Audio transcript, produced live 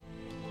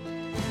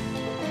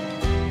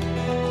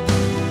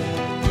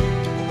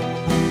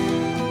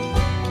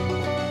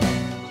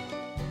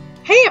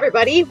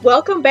everybody.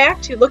 Welcome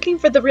back to Looking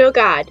for the Real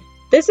God.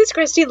 This is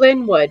Christy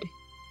Lynn Wood.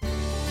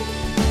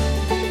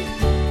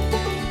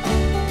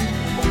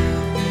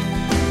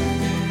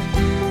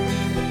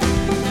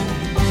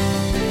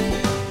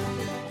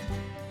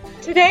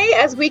 Today,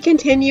 as we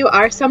continue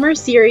our summer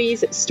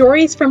series,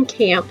 Stories from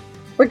Camp,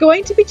 we're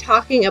going to be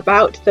talking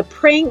about the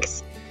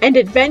pranks and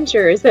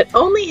adventures that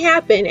only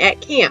happen at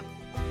camp.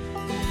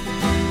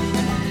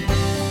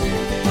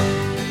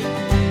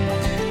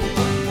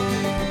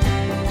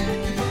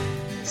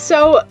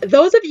 So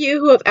those of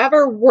you who have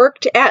ever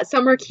worked at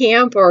summer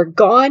camp or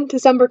gone to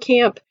summer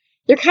camp,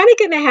 you're kind of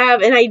going to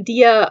have an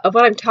idea of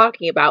what I'm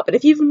talking about. But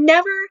if you've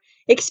never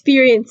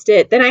experienced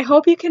it, then I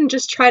hope you can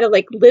just try to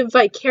live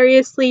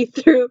vicariously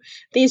through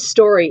these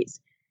stories.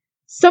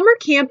 Summer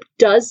camp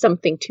does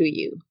something to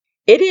you.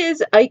 It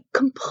is a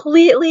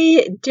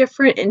completely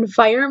different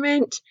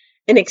environment,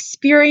 an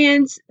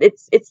experience.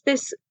 It's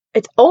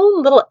its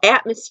own little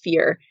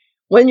atmosphere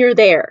when you're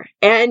there,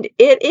 and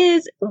it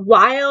is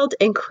wild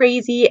and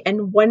crazy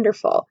and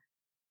wonderful.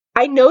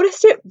 I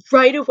noticed it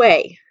right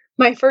away,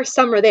 my first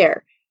summer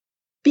there,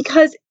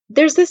 because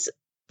there's this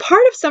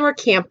part of summer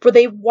camp where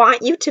they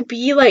want you to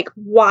be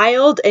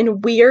wild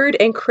and weird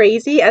and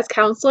crazy as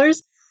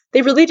counselors.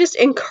 They really just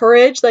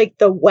encourage the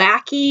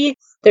wacky.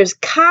 There's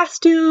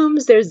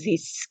costumes, there's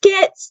these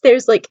skits,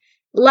 there's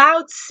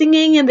loud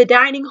singing in the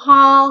dining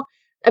hall.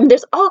 I mean,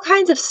 there's all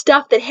kinds of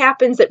stuff that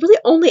happens that really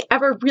only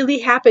ever really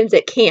happens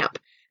at camp.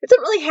 It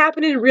doesn't really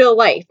happen in real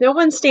life. No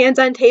one stands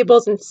on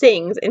tables and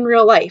sings in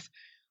real life.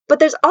 But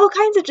there's all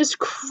kinds of just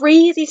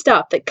crazy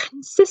stuff that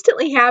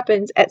consistently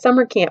happens at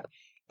summer camp.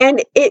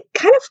 And it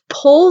kind of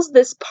pulls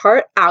this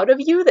part out of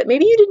you that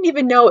maybe you didn't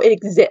even know it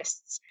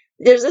exists.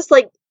 There's this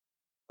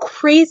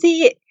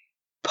crazy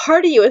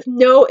part of you with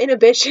no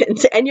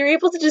inhibitions, and you're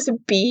able to just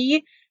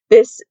be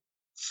this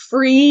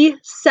free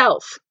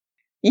self.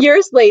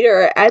 Years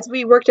later, as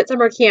we worked at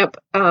summer camp,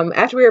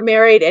 after we were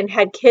married and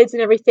had kids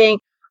and everything,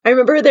 I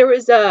remember there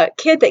was a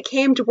kid that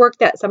came to work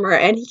that summer,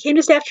 and he came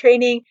to staff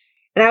training,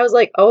 and I was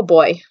like, oh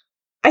boy,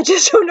 I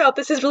just don't know if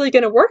this is really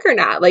going to work or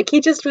not. He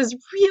just was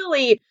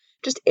really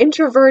just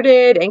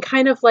introverted and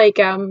kind of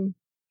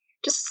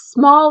just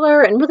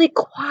smaller and really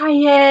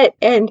quiet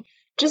and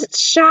just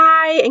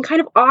shy and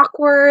kind of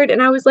awkward.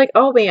 And I was like,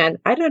 oh man,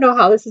 I don't know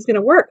how this is going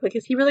to work.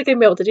 Is he really going to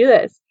be able to do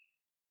this?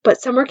 But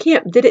summer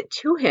camp did it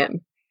to him.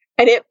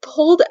 And it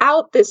pulled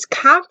out this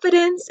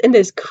confidence and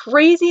this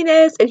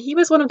craziness. And he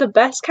was one of the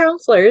best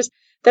counselors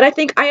that I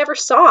think I ever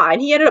saw.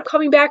 And he ended up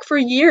coming back for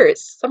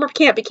years. Summer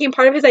camp became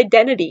part of his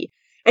identity.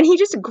 And he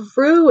just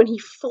grew and he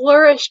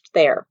flourished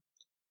there.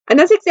 And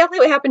that's exactly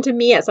what happened to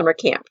me at summer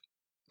camp.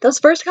 Those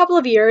first couple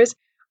of years,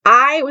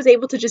 I was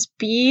able to just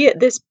be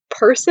this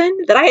person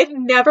that I had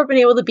never been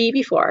able to be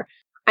before.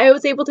 I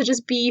was able to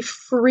just be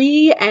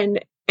free and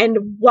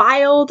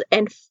wild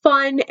and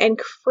fun and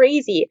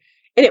crazy.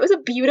 And it was a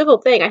beautiful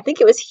thing. I think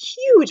it was a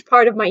huge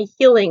part of my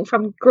healing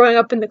from growing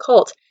up in the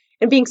cult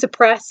and being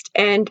suppressed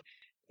and,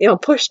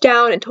 pushed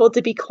down and told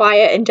to be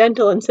quiet and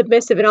gentle and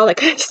submissive and all that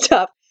kind of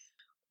stuff.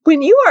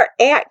 When you are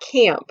at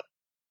camp,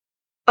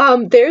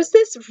 there's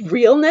this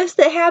realness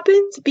that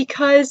happens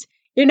because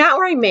you're not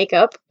wearing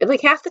makeup.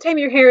 Half the time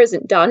your hair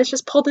isn't done. It's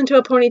just pulled into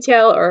a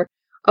ponytail or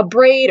a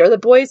braid, or the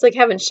boys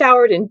haven't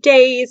showered in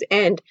days,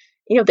 and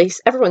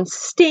everyone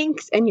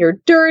stinks and you're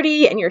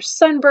dirty and you're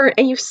sunburned,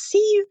 and you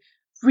see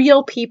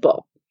real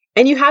people.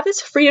 And you have this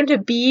freedom to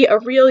be a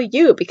real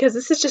you because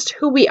this is just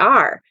who we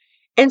are.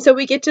 And so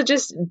we get to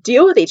just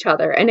deal with each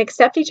other and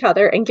accept each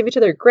other and give each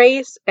other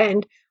grace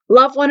and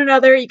love one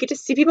another. You get to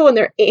see people when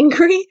they're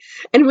angry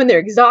and when they're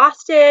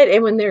exhausted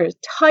and when they're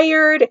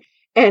tired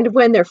and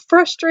when they're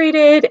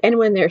frustrated and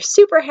when they're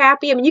super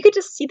happy. I mean, you get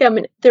to see them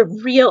in their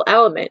real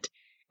element.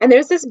 And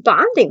there's this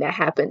bonding that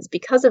happens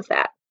because of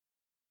that.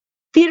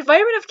 The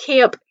environment of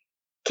camp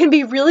can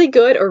be really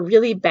good or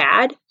really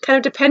bad, kind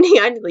of depending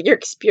on your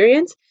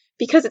experience,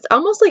 because it's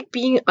almost like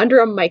being under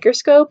a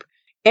microscope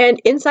and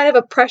inside of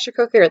a pressure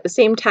cooker at the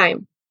same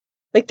time.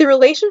 The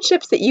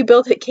relationships that you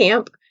build at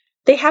camp,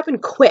 they happen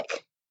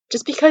quick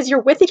just because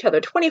you're with each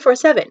other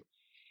 24/7.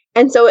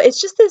 And so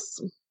it's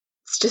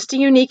just a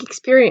unique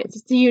experience.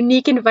 It's a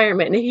unique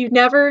environment. And if you've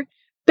never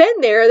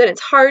been there, then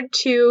it's hard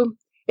to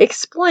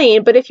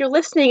explain. But if you're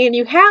listening and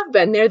you have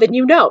been there, then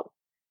you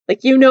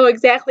know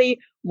exactly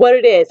what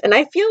it is. And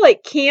I feel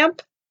like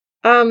camp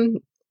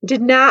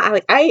did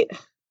not,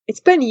 it's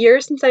been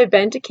years since I've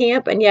been to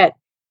camp, and yet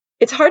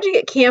it's hard to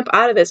get camp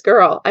out of this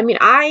girl. I mean,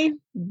 I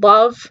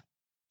love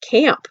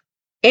camp,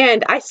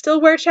 and I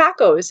still wear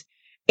chacos,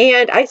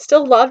 and I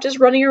still love just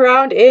running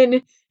around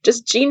in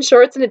just jean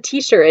shorts and a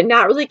t-shirt and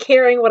not really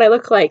caring what I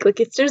look like.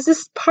 There's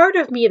this part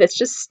of me that's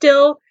just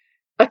still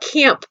a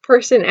camp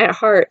person at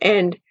heart,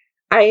 and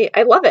I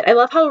love it. I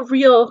love how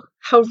real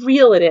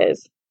it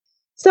is.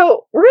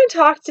 So we're going to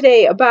talk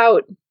today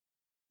about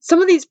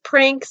some of these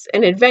pranks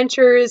and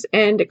adventures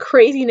and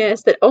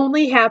craziness that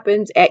only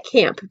happens at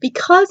camp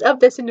because of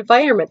this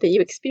environment that you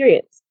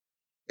experience,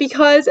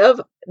 because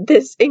of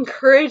this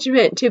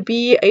encouragement to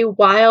be a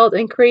wild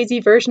and crazy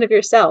version of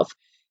yourself,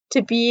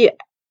 to be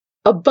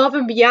above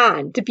and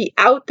beyond, to be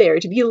out there,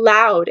 to be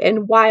loud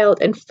and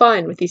wild and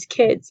fun with these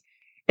kids.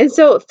 And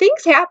so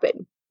things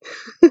happen.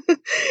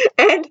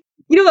 And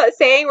you know that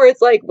saying where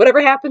it's like,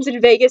 whatever happens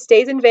in Vegas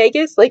stays in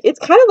Vegas? Like, it's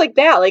kind of like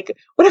that. Like,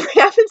 whatever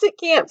happens at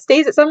camp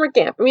stays at summer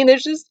camp. I mean,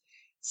 there's just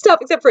stuff,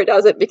 except for it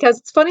doesn't, because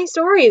it's funny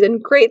stories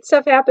and great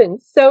stuff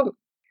happens. So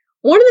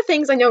one of the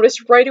things I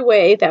noticed right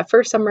away that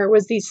first summer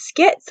was these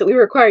skits that we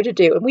were required to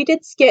do. And we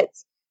did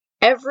skits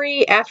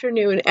every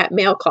afternoon at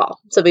mail call.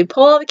 So we'd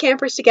pull all the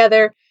campers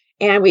together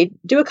and we'd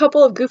do a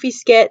couple of goofy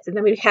skits, and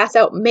then we'd pass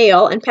out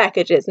mail and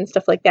packages and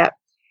stuff like that.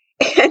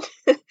 And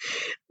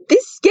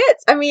these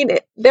skits, I mean,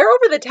 they're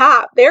over the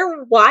top.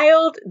 They're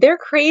wild. They're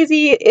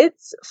crazy.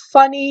 It's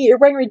funny. You're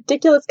wearing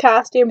ridiculous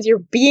costumes. You're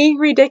being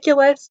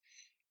ridiculous.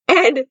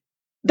 And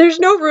there's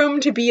no room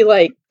to be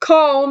like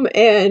calm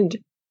and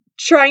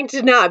trying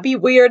to not be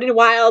weird and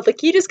wild.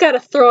 Like, you just got to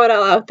throw it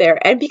all out there.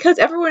 And because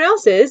everyone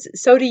else is,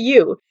 so do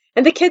you.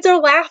 And the kids are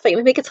laughing.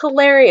 They think it's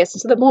hilarious.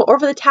 And so the more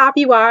over the top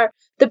you are,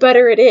 the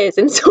better it is.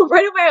 And so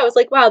right away I was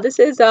like, wow, this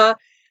is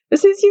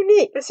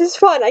unique. This is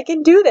fun. I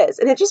can do this.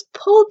 And it just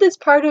pulled this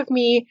part of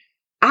me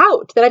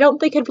out that I don't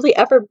think had really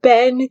ever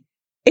been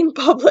in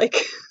public.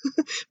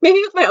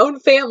 Maybe with my own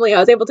family, I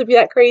was able to be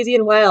that crazy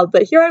and wild.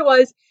 But here I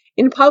was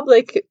in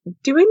public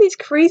doing these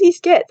crazy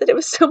skits, and it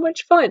was so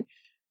much fun.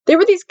 There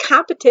were these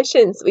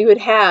competitions we would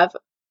have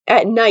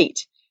at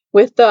night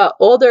with the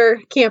older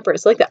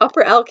campers, like the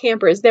upper L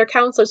campers. Their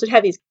counselors would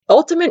have these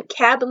ultimate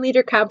cabin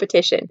leader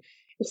competition.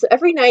 And so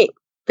every night,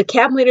 the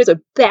cabin leaders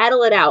would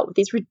battle it out with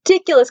these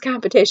ridiculous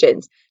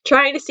competitions,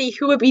 trying to see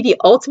who would be the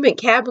ultimate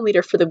cabin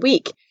leader for the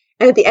week.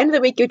 And at the end of the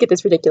week, you would get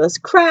this ridiculous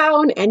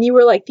crown, and you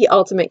were like the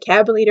ultimate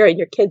cabin leader, and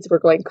your kids were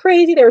going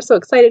crazy. They were so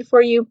excited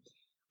for you.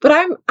 But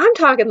I'm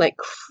talking like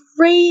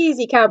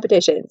crazy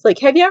competitions. Like,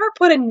 have you ever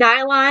put a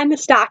nylon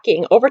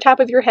stocking over top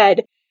of your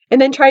head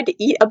and then tried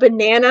to eat a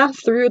banana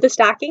through the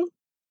stocking?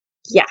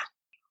 Yeah.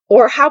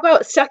 Or how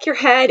about stuck your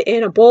head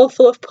in a bowl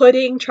full of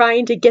pudding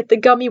trying to get the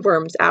gummy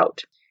worms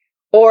out?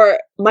 Or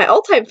my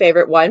all-time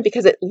favorite one,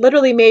 because it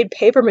literally made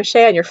paper mache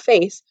on your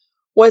face,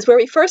 was where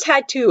we first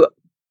had to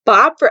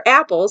bob for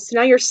apples, so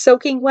now you're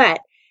soaking wet,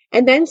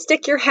 and then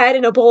stick your head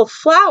in a bowl of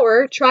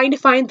flour trying to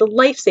find the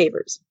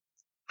lifesavers.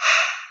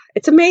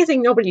 It's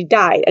amazing nobody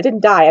died. I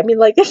didn't die. I mean,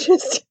 like, it's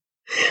just,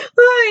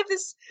 I have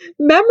this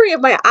memory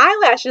of my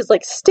eyelashes,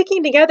 like,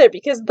 sticking together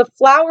because the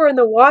flour and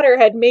the water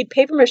had made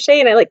paper mache,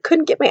 and I, like,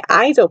 couldn't get my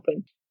eyes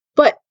open.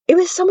 But it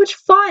was so much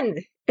fun,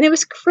 and it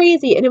was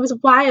crazy, and it was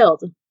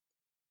wild.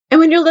 And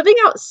when you're living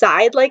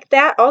outside like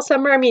that all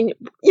summer, I mean,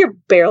 you're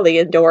barely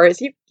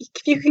indoors. If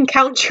you can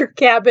count your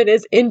cabin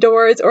as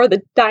indoors or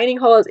the dining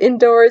hall as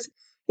indoors,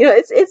 you know,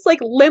 it's like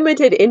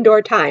limited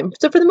indoor time.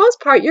 So for the most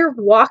part, you're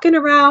walking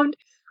around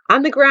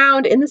on the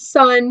ground in the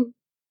sun,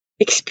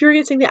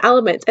 experiencing the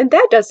elements, and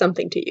that does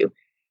something to you.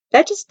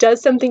 That just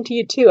does something to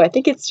you too. I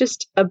think it's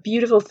just a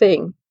beautiful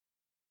thing.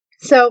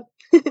 So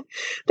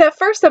that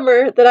first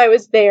summer that I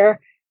was there,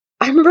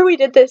 I remember we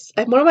did this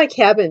at one of my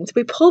cabins.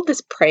 We pulled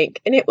this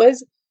prank, and it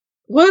was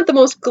one of the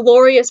most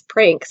glorious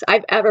pranks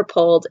I've ever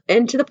pulled,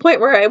 and to the point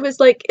where I was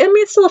like, I mean,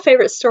 it's still a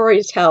favorite story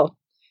to tell.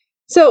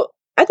 So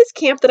at this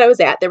camp that I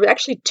was at, there were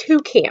actually two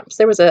camps.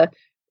 There was a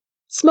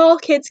small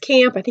kids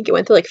camp. I think it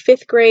went through like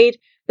 5th grade.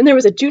 Then there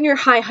was a junior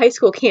high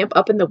school camp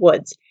up in the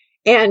woods.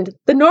 And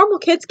the normal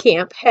kids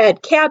camp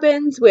had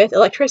cabins with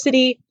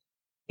electricity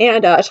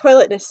and a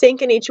toilet and a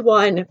sink in each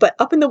one. But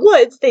up in the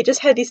woods, they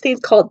just had these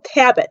things called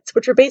tabbets,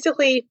 which are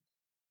basically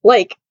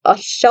like a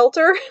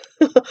shelter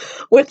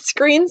with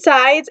screen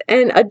sides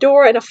and a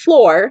door and a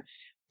floor,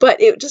 but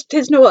it just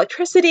has no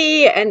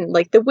electricity, and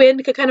like the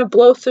wind could kind of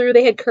blow through.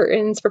 They had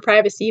curtains for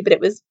privacy, but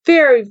it was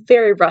very,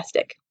 very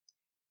rustic.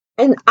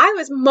 And I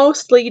was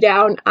mostly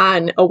down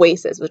on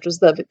Oasis, which was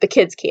the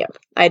kids camp.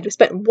 I had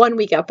spent 1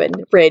 week up in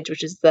Ridge,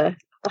 which is the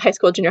high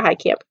school junior high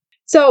camp.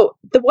 So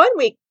the 1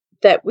 week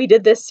that we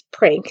did this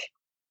prank,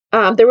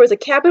 there was a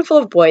cabin full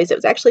of boys. It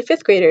was actually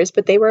 5th graders,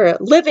 but they were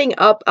living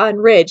up on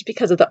Ridge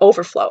because of the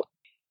overflow.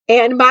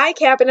 And my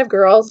cabin of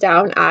girls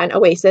down on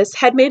Oasis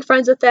had made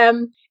friends with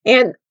them,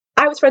 and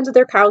I was friends with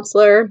their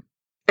counselor,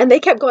 and they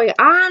kept going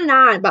on and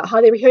on about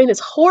how they were hearing this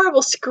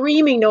horrible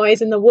screaming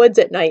noise in the woods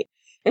at night,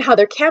 and how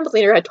their camp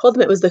leader had told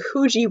them it was the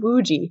Hoogie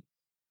Woogie,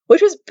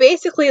 which was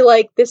basically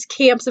like this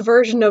camp's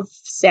version of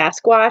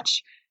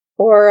Sasquatch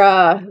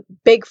or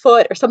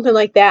Bigfoot or something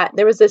like that.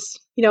 There was this,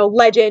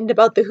 legend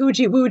about the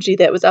Hoogie Woogie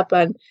that was up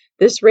on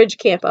this Ridge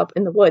camp up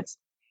in the woods.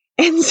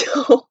 And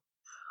so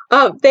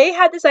they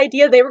had this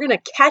idea they were going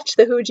to catch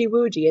the Hoogie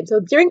Woogie. And so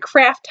during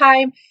craft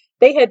time,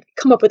 they had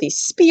come up with these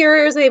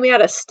spears they made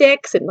out of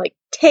sticks and like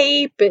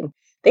tape, and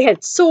they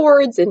had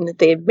swords, and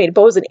they made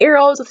bows and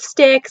arrows with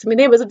sticks. I mean,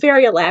 it was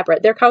very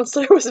elaborate. Their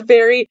counselor was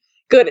very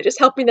good at just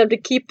helping them to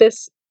keep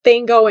this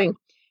thing going.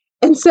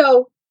 And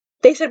so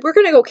they said, we're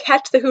going to go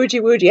catch the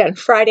Hoogie Woogie on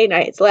Friday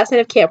night. It's the last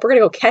night of camp. We're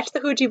going to go catch the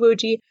Hoogie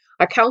Woogie.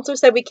 Our counselor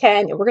said we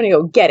can, and we're going to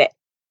go get it.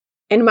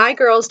 And my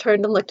girls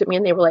turned and looked at me,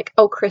 and they were like,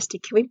 oh, Christy,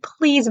 can we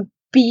please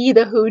be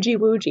the Hoogie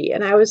Woogie?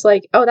 And I was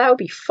like, oh, that would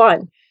be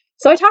fun.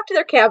 So I talked to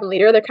their cabin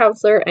leader, their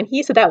counselor, and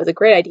he said that was a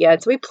great idea.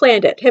 And so we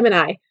planned it, him and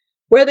I,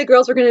 where the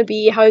girls were going to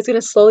be, how he's going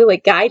to slowly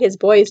like guide his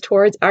boys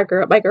towards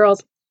my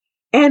girls.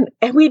 And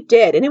we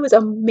did, and it was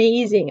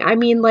amazing. I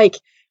mean, like,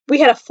 we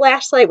had a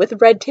flashlight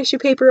with red tissue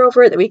paper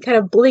over it that we kind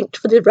of blinked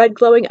for the red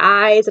glowing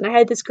eyes. And I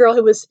had this girl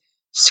who was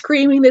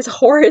screaming this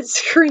horrid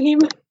scream.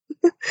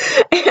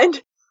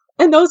 and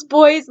those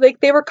boys,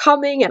 like, they were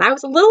coming, and I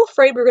was a little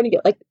afraid we were going to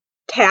get like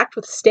attacked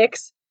with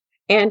sticks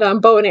and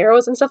bow and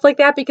arrows and stuff like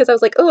that, because I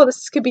was like, oh,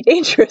 this could be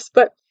dangerous.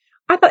 But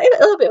I thought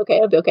it'll be okay.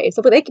 It'll be okay.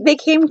 So but they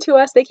came to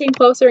us. They came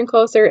closer and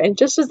closer. And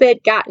just as they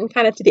had gotten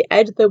kind of to the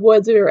edge of the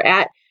woods we were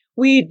at,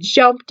 we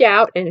jumped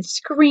out and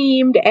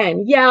screamed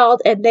and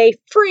yelled, and they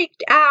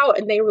freaked out,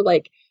 and they were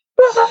like,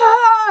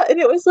 ah! And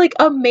it was like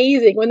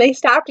amazing when they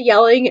stopped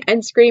yelling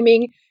and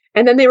screaming.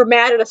 And then they were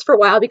mad at us for a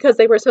while because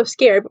they were so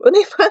scared. But when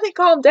they finally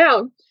calmed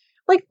down,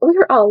 like, we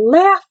were all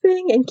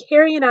laughing and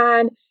carrying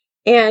on.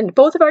 And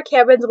both of our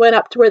cabins went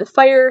up to where the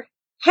fire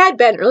had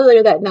been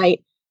earlier that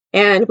night.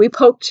 And we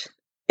poked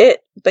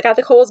it, got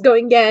the coals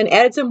going again,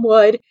 added some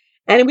wood.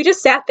 And we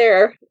just sat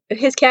there in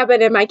his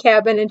cabin and my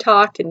cabin and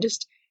talked, and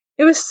just,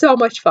 it was so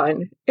much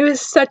fun. It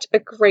was such a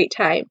great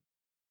time.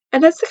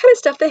 And that's the kind of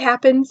stuff that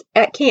happens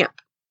at camp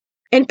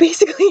and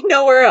basically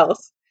nowhere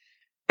else.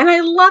 And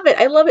I love it.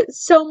 I love it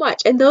so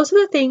much. And those are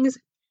the things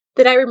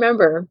that I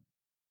remember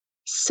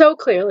so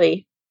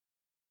clearly.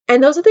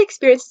 And those are the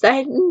experiences I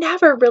had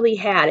never really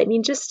had. I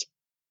mean, just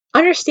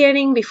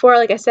understanding before,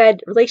 like I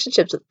said,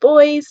 relationships with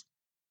boys,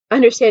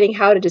 understanding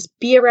how to just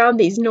be around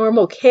these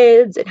normal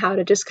kids and how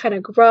to just kind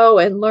of grow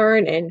and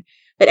learn, and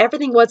that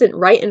everything wasn't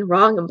right and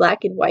wrong and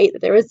black and white,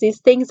 that there was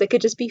these things that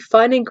could just be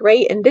fun and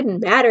great, and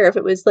didn't matter if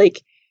it was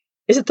like,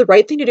 is it the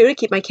right thing to do to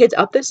keep my kids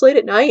up this late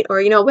at night,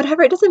 or,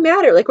 whatever, it doesn't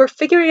matter. Like, we're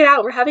figuring it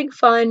out, we're having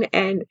fun,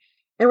 and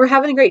we're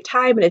having a great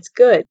time, and it's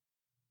good.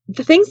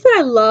 The things that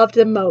I loved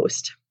the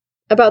most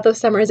about those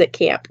summers at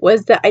camp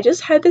was that I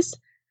just had this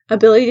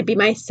ability to be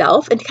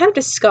myself and to kind of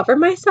discover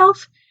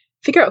myself,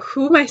 figure out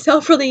who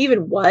myself really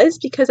even was,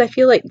 because I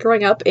feel like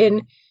growing up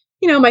in,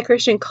 my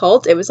Christian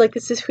cult, it was like,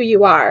 this is who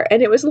you are.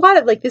 And it was a lot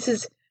of like, this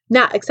is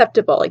not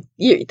acceptable. Like,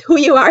 who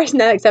you are is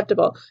not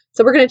acceptable.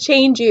 So we're going to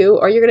change you,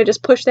 or you're going to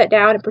just push that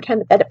down and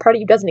pretend that part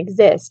of you doesn't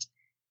exist.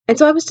 And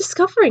so I was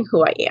discovering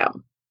who I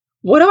am.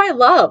 What do I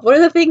love? What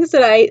are the things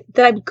that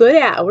I'm good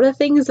at? What are the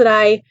things that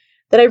I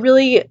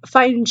really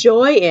find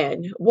joy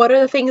in? What are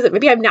the things that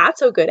maybe I'm not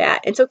so good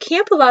at? And so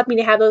camp allowed me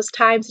to have those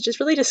times to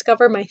just really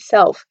discover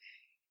myself.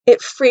 It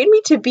freed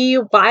me to be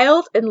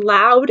wild and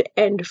loud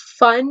and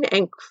fun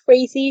and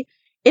crazy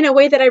in a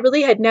way that I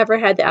really had never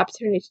had the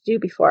opportunity to do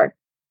before.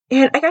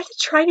 And I got to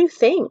try new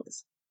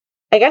things.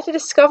 I got to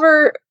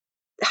discover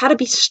how to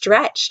be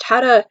stretched, how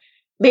to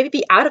maybe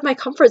be out of my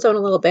comfort zone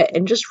a little bit,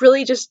 and just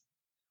really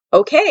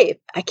okay,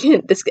 I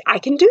can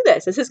do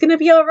this. This is going to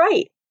be all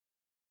right.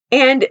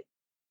 And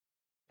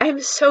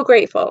I'm so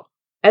grateful.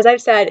 As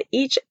I've said,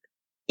 each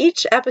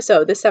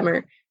episode this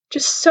summer,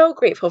 just so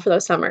grateful for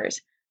those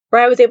summers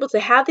where I was able to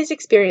have these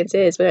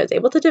experiences, where I was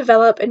able to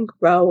develop and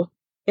grow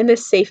in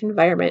this safe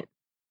environment.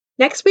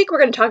 Next week, we're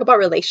going to talk about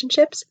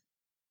relationships.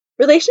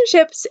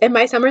 Relationships in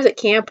my summers at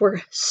camp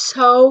were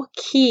so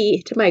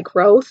key to my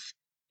growth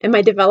and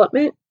my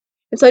development.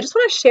 And so I just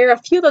want to share a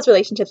few of those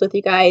relationships with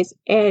you guys.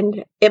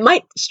 And it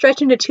might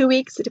stretch into 2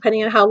 weeks,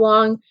 depending on how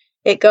long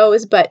it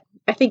goes, but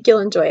I think you'll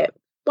enjoy it.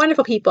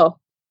 Wonderful people.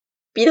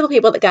 Beautiful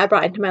people that God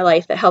brought into my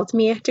life that helped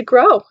me to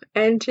grow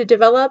and to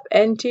develop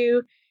and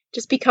to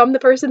just become the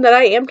person that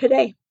I am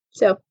today.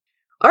 So,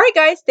 all right,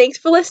 guys, thanks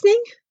for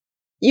listening.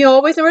 You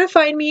always know where to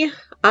find me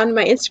on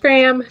my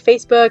Instagram,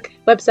 Facebook,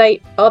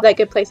 website, all that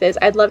good places.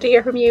 I'd love to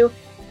hear from you.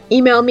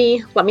 Email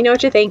me. Let me know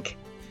what you think.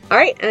 All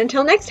right, and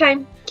until next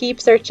time, keep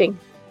searching.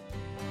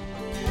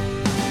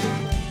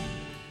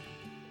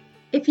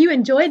 If you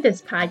enjoyed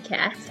this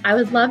podcast, I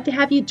would love to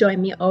have you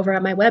join me over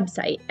on my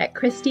website at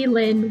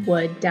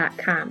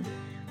ChristyLynnWood.com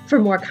for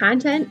more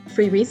content,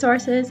 free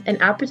resources,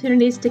 and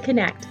opportunities to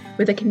connect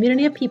with a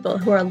community of people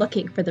who are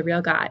looking for the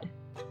real God.